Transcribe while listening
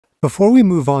Before we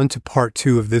move on to part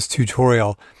 2 of this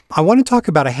tutorial, I want to talk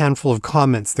about a handful of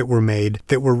comments that were made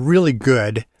that were really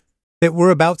good, that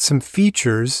were about some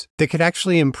features that could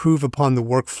actually improve upon the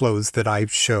workflows that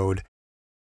I've showed.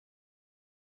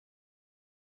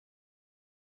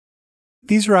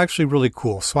 These are actually really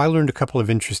cool, so I learned a couple of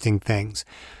interesting things.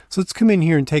 So let's come in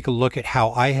here and take a look at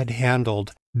how I had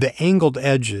handled the angled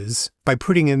edges by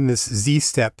putting in this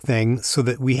Z-step thing so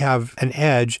that we have an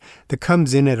edge that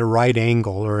comes in at a right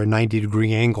angle or a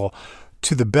 90-degree angle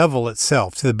to the bevel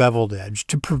itself, to the beveled edge,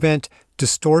 to prevent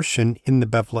distortion in the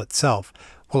bevel itself.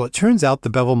 Well, it turns out the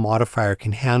bevel modifier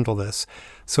can handle this.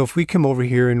 So if we come over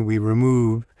here and we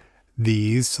remove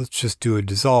these, let's just do a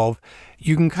dissolve,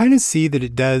 you can kind of see that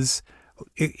it does,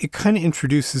 it kind of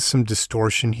introduces some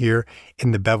distortion here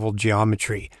in the bevel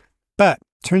geometry. But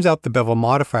turns out the bevel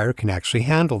modifier can actually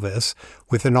handle this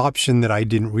with an option that I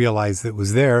didn't realize that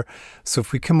was there. So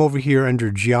if we come over here under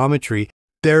geometry,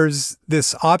 there's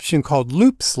this option called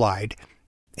loop slide.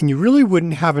 And you really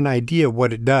wouldn't have an idea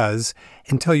what it does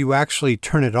until you actually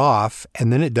turn it off,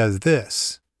 and then it does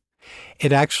this.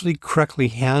 It actually correctly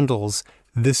handles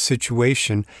this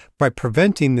situation by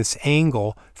preventing this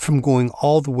angle from going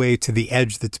all the way to the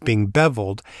edge that's being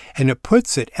beveled, and it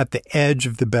puts it at the edge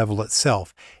of the bevel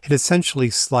itself. It essentially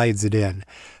slides it in.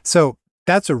 So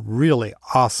that's a really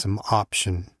awesome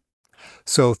option.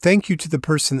 So thank you to the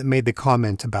person that made the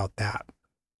comment about that.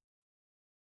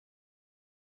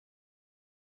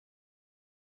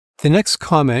 The next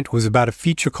comment was about a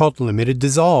feature called limited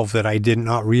dissolve that I did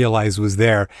not realize was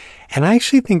there. And I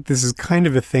actually think this is kind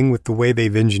of a thing with the way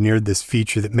they've engineered this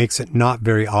feature that makes it not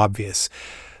very obvious.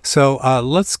 So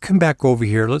let's come back over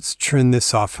here. Let's turn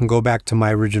this off and go back to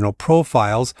my original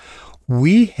profiles.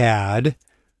 We had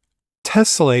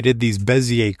tessellated these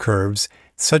Bezier curves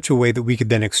in such a way that we could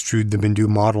then extrude them and do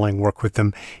modeling work with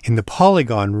them in the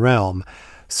polygon realm.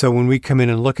 So when we come in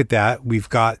and look at that, we've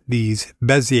got these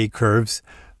Bezier curves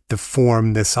to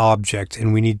form this object,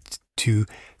 and we need to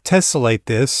tessellate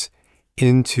this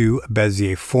into a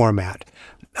Bezier format.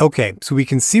 Okay, so we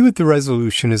can see what the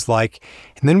resolution is like,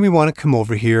 and then we want to come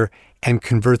over here and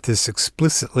convert this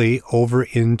explicitly over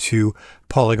into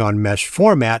polygon mesh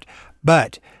format,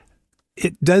 but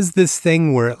it does this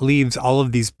thing where it leaves all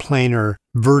of these planar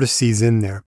vertices in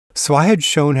there. So I had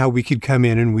shown how we could come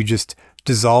in and we just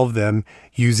dissolve them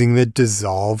using the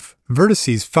dissolve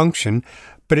vertices function.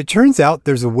 But it turns out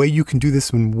there's a way you can do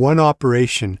this in one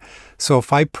operation. So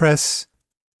if I press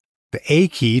the A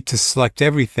key to select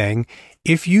everything,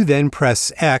 if you then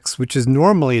press X, which is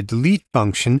normally a delete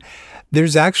function,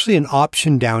 there's actually an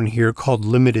option down here called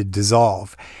limited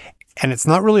dissolve. And it's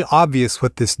not really obvious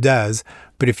what this does,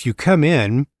 but if you come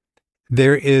in,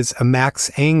 there is a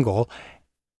max angle,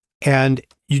 and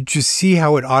you just see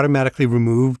how it automatically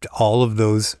removed all of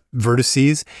those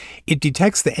vertices. It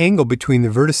detects the angle between the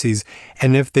vertices,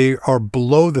 and if they are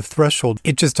below the threshold,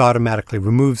 it just automatically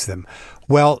removes them.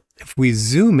 Well, if we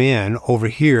zoom in over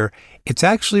here, it's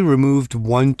actually removed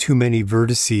one too many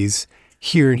vertices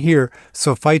here and here.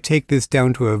 So if I take this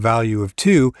down to a value of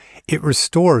 2, it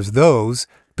restores those,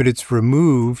 but it's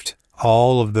removed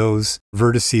all of those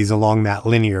vertices along that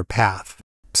linear path.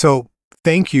 So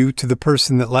thank you to the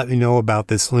person that let me know about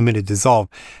this limited dissolve.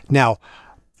 Now,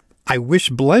 I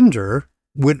wish Blender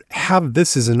would have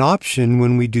this as an option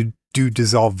when we do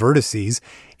dissolve vertices.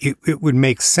 It would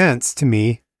make sense to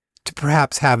me to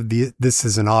perhaps have this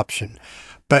as an option.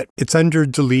 But it's under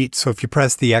delete, so if you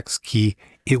press the X key,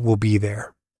 it will be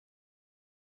there.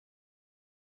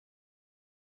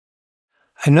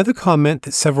 Another comment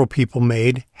that several people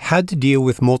made had to deal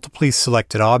with multiply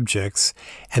selected objects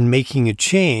and making a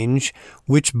change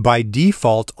which by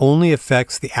default only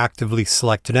affects the actively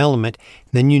selected element.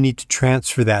 Then you need to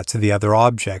transfer that to the other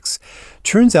objects.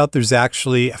 Turns out there's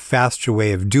actually a faster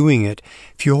way of doing it.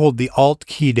 If you hold the Alt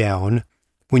key down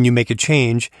when you make a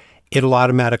change, it'll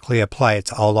automatically apply it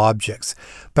to all objects.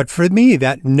 But for me,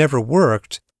 that never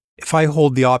worked. If I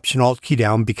hold the Option Alt key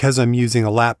down because I'm using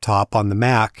a laptop on the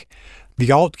Mac,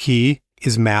 the Alt key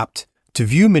is mapped to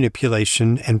view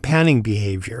manipulation and panning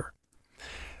behavior.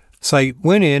 So I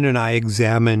went in and I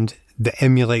examined the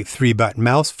emulate 3-button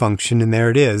mouse function, and there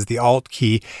it is. The Alt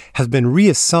key has been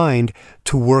reassigned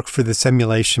to work for this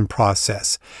emulation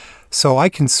process. So I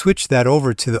can switch that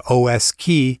over to the OS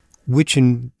key, which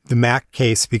in the Mac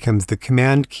case becomes the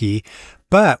Command key.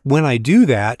 But when I do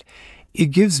that, it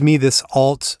gives me this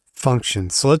Alt function.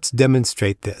 So let's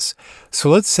demonstrate this. So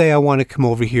let's say I want to come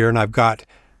over here and I've got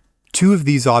 2 of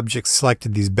these objects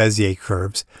selected, these Bezier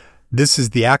curves. This is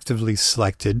the actively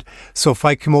selected. So if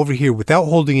I come over here without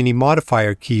holding any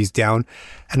modifier keys down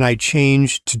and I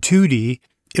change to 2D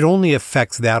it only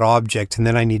affects that object, and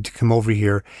then I need to come over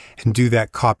here and do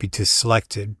that copy to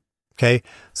selected. Okay,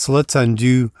 so let's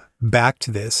undo back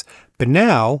to this. But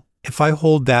now, if I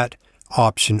hold that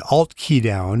Option Alt key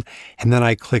down, and then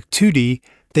I click 2D,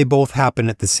 they both happen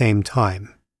at the same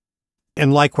time.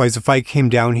 And likewise, if I came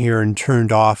down here and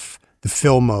turned off the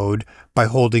fill mode by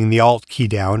holding the Alt key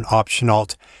down, Option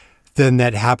Alt, then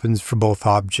that happens for both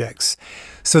objects.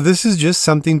 So this is just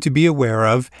something to be aware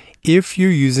of if you're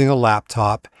using a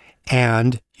laptop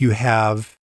and you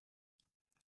have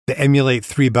the Emulate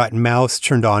 3-button mouse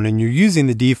turned on and you're using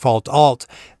the default Alt,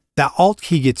 that Alt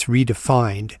key gets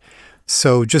redefined.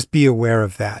 So just be aware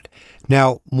of that.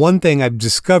 Now, one thing I've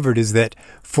discovered is that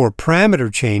for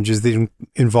parameter changes that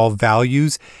involve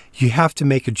values, you have to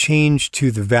make a change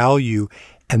to the value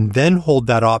and then hold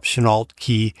that Option Alt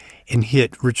key and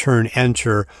hit Return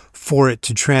Enter for it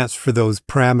to transfer those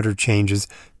parameter changes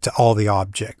to all the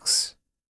objects.